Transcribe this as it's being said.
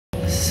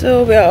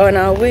So we are on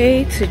our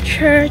way to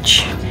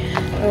church.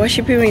 We're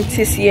worshiping with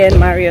TCN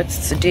Marriott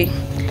today.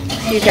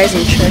 See you guys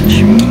in church.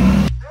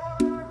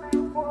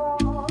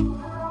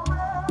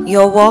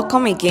 You're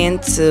welcome again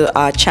to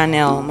our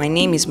channel. My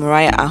name is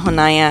Mariah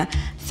Ahonaya.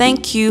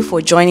 Thank you for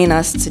joining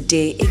us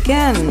today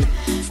again.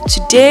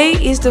 Today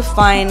is the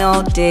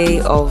final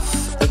day of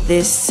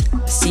this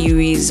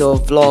series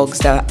of vlogs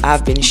that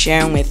I've been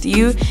sharing with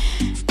you,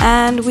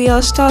 and we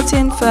are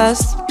starting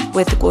first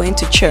with going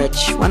to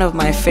church, one of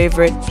my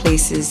favorite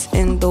places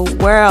in the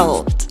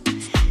world.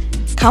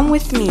 Come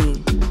with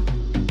me.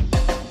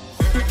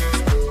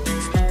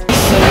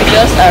 So we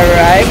just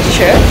arrived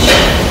church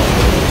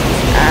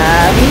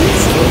and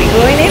we'll be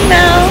going in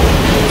now.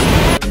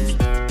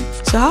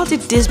 So how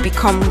did this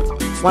become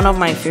one of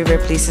my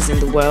favorite places in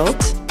the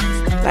world,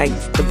 like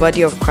the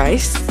body of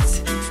Christ?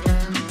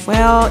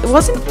 Well, it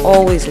wasn't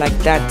always like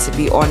that, to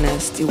be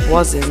honest. It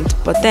wasn't.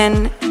 But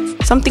then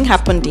something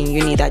happened in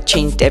uni that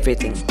changed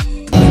everything.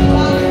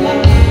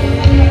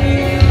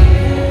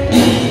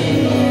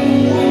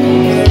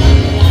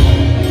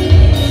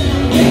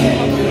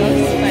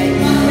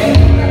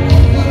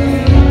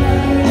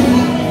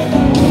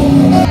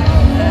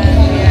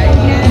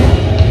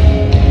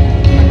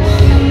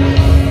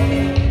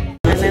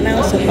 And I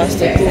also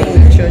pastor to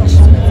the church.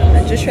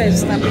 I just try to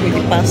snap with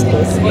the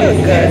pastors. Oh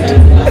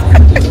God.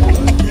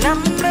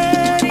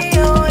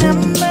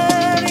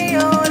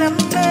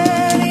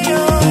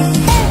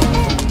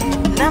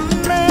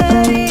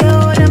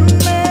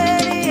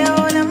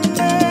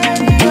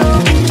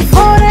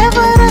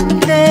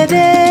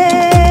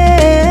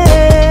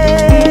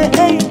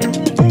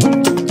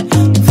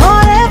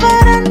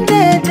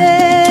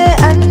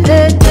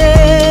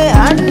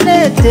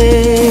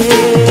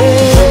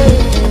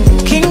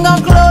 King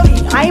of glory,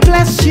 I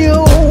bless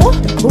you.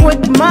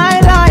 With my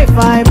life,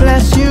 I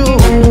bless you.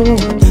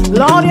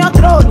 Lord, your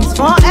throne is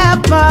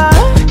forever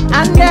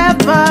and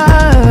ever.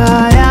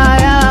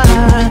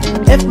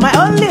 If my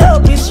only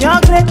hope is your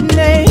great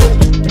name,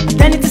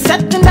 then it's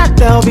certain that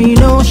there'll be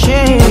no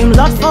shame.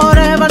 Lord,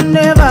 forever and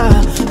ever,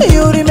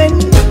 you remain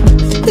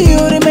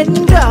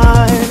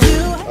God.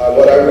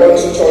 But I want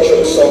to touch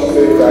on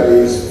something that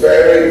is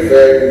very,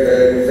 very,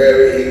 very,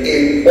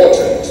 very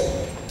important.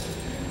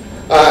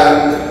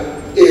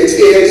 And it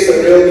is the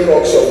real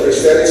crux of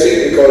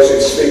Christianity, because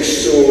it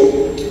speaks to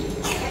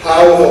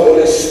how the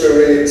Holy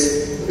Spirit,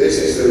 this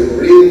is the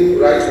real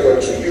right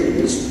word to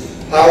use,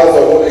 how the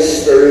Holy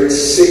Spirit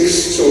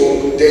seeks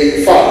to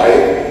deify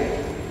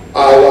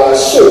our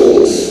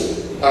souls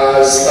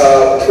as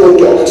a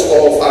product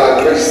of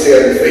our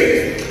Christian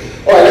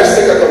faith. Alright, let's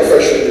take a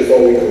confession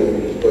before we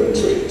go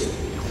into it.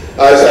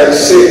 As I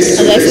sit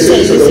to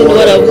listen to the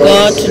word of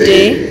God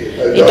today,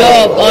 the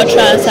door of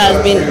utterance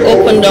has been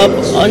opened up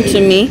unto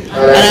me,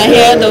 and I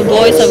hear the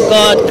voice of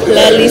God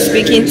clearly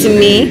speaking to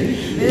me.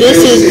 This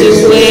is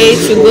the way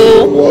to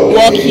go,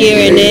 walk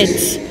here in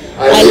it.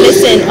 I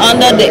listen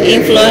under the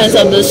influence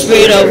of the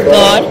Spirit of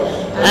God,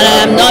 and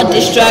I am not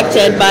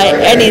distracted by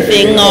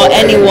anything or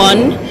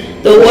anyone.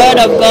 The word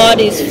of God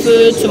is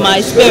food to my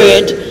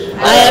spirit.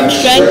 I am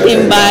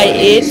strengthened by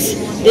it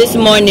this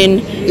morning.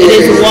 It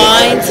is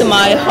wine to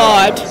my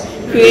heart,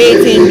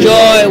 creating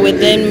joy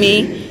within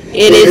me.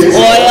 It is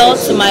oil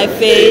to my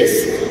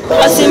face,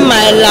 causing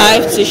my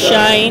life to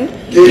shine,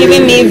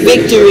 giving me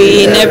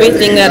victory in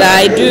everything that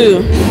I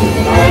do.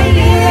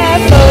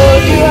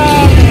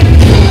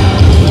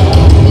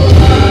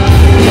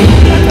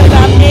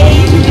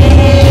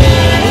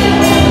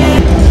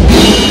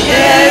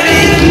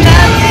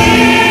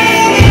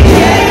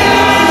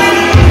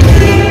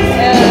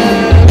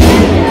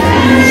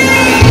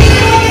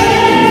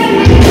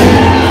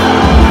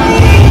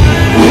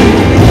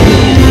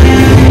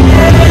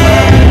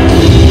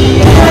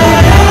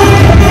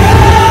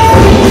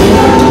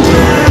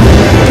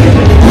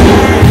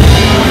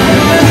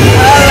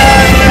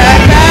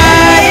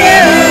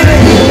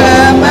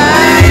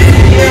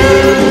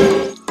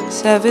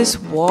 Service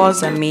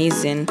was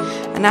amazing,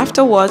 and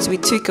afterwards we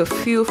took a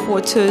few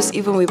photos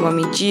even with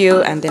Mommy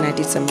Gio, and then I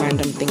did some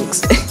random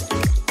things.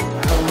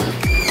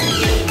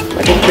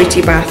 What a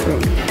pretty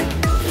bathroom.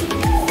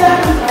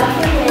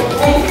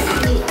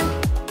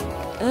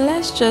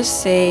 Let's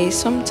just say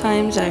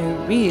sometimes I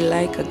really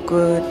like a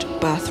good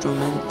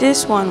bathroom, and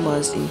this one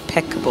was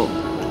impeccable.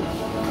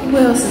 Who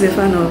else is a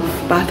fan of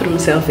bathroom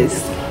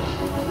selfies?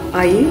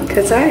 Are you?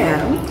 Because I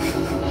am.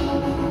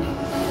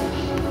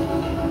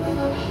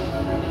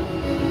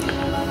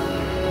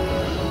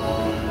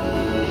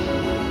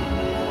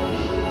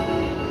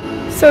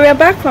 So we are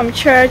back from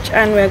church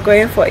and we're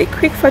going for a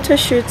quick photo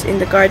shoot in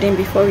the garden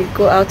before we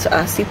go out to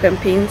our Sip and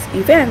Paints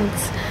event.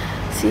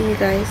 See you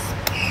guys.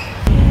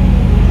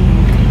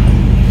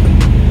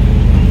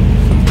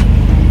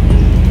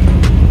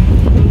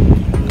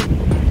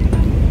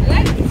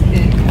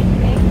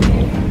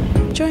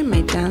 Enjoy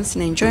my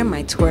dancing, enjoy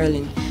my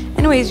twirling.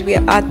 Anyways, we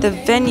are at the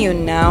venue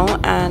now,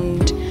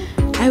 and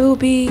I will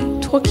be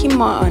talking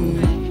more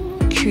on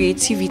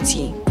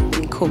creativity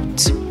in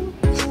quotes.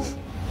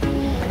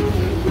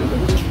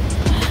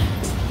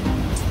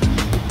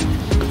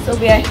 So So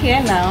we are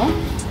here now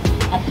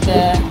at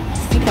the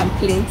Steak and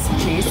Plates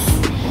place,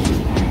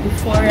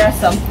 Euphoria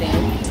something,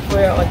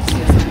 Euphoria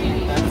Odyssey or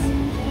something like that.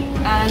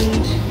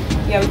 And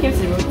yeah, we came to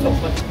the rooftop,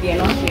 but they are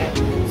not here,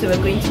 so we're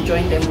going to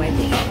join them where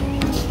they are.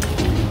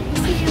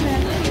 See you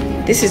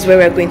then. This is where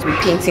we're going to be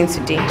painting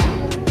today,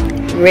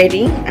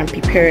 ready and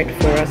prepared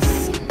for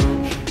us.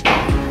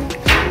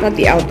 Not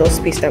the outdoor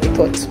space that we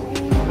thought.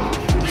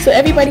 So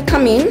everybody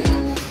come in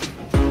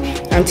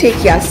and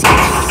take your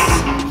seats.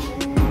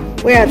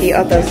 Where are the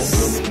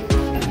others?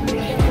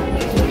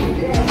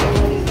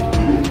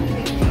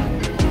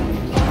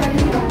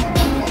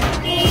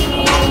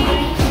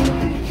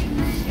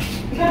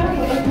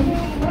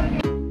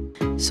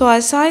 So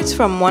aside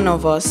from one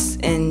of us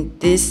in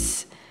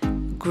this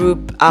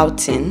group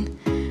outing,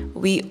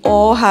 we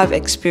all have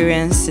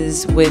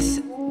experiences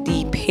with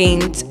the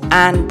paint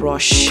and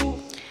brush.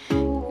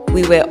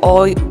 We were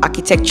all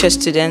architecture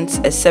students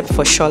except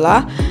for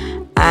Shola,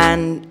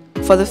 and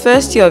for the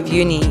first year of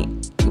uni,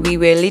 we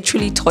were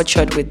literally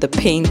tortured with the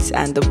paint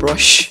and the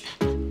brush.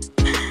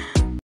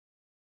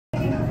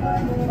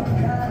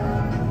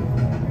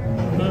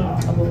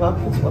 Abba,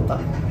 put water.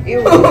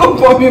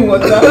 Pour me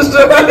water.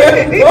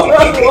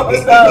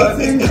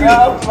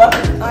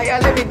 Yeah,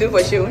 let me do for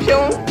Sheung.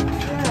 Sheung,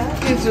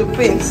 use your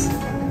paint.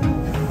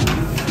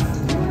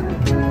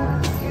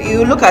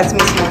 You look at me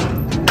now.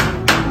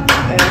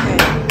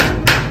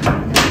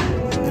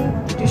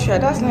 You sure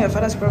that's not your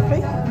father's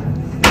property?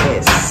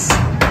 Yes.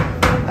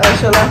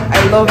 Shola,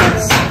 I love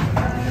it.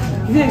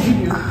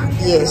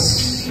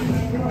 Yes.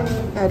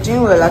 You're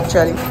doing well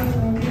actually.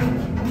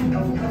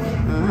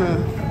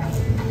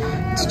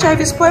 Teacher, if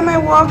you spoil my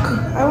work,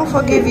 I won't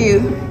forgive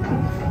you.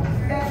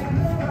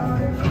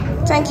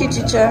 Thank you,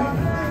 teacher.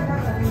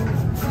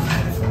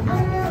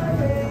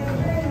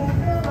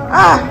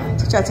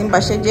 Teacher, ti ń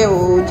baṣẹ́ jẹ́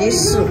o,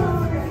 Jésù.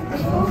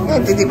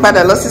 Tètè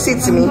padà lọ sí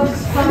seat mi.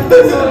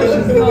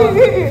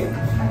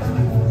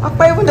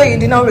 Abba, even though you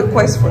did not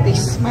request for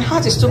this, my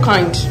heart is too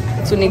kind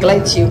to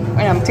neglect you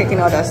when I'm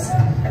taking orders.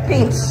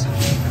 Paint.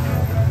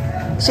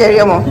 Sherry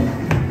Omo.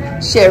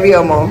 Sherry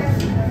Omo.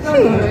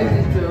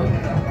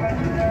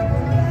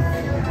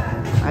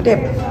 Adeb,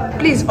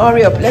 please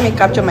hurry up. Let me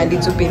capture my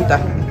little painter.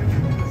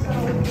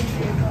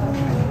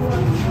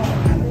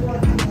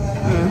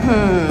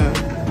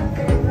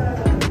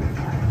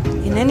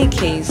 In any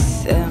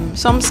case,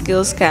 some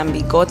skills can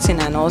be gotten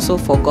and also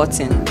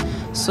forgotten.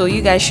 So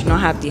you guys should not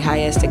have the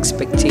highest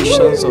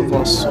expectations of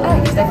us.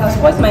 It's like I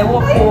spoiled my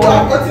work.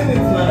 I've gotten it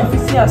now.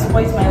 See, I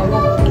spoiled my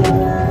work.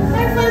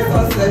 My first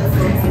one said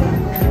something.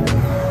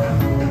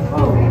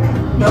 Oh,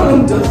 that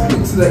one just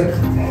looks like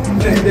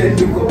blended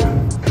makeup.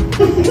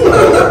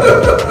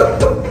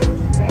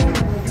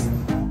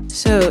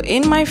 So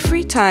in my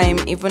free time,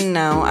 even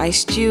now, I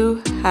still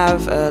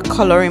have a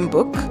coloring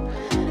book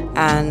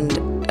and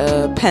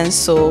a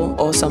pencil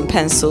or some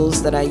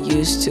pencils that I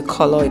use to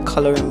color a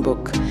coloring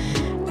book.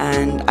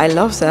 And I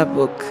love that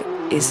book.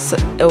 It's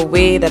a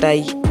way that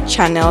I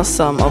channel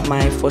some of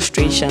my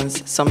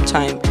frustrations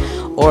sometime,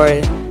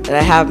 or that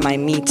I have my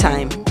me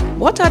time.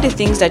 What are the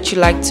things that you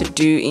like to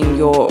do in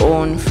your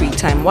own free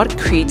time? What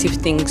creative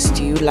things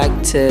do you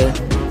like to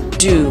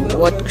do?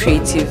 What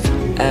creative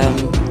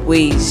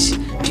ways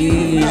do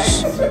you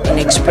use in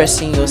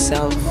expressing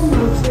yourself?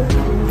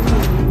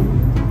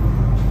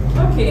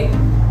 Okay.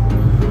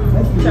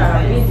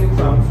 Where did you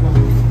come from?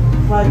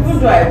 Well, even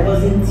though I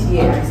wasn't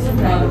here, I still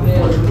kind of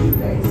followed you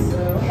guys.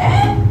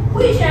 Who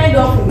is trying to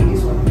offer me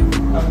this one?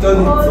 I've done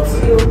it.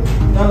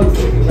 Now it's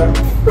okay.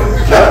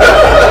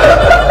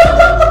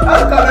 How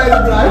can I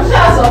blush?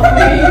 Shots of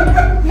me.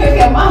 Make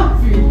a man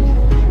free.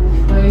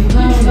 But it's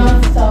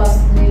not stars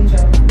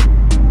nature.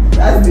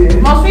 That's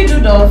it. Must we do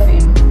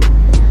dolphin?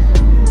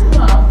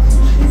 No.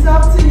 It's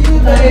up to you,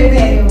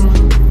 baby.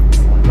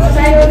 But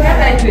I don't get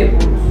like to a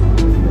boat.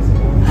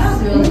 That's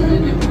the only way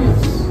they boat.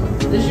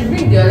 They should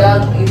bring the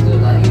other into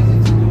like use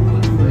it to do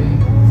boat for you.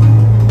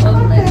 Not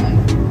my thing.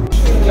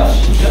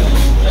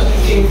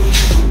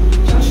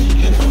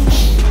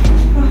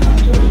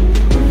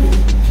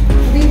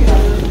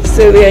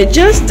 So we are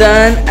just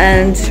done,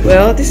 and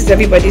well, this is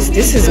everybody's.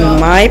 This is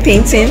my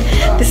painting.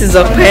 This is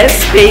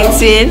Okwe's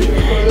painting.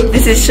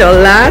 This is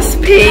Shola's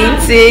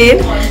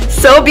painting.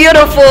 So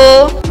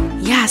beautiful.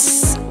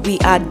 Yes, we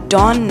are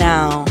done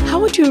now. How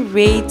would you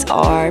rate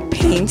our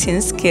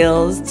painting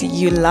skills? Do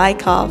you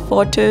like our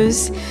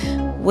photos?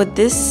 Would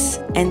this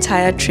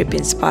entire trip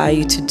inspire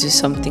you to do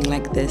something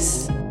like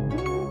this?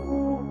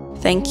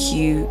 Thank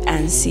you,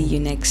 and see you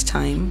next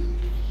time.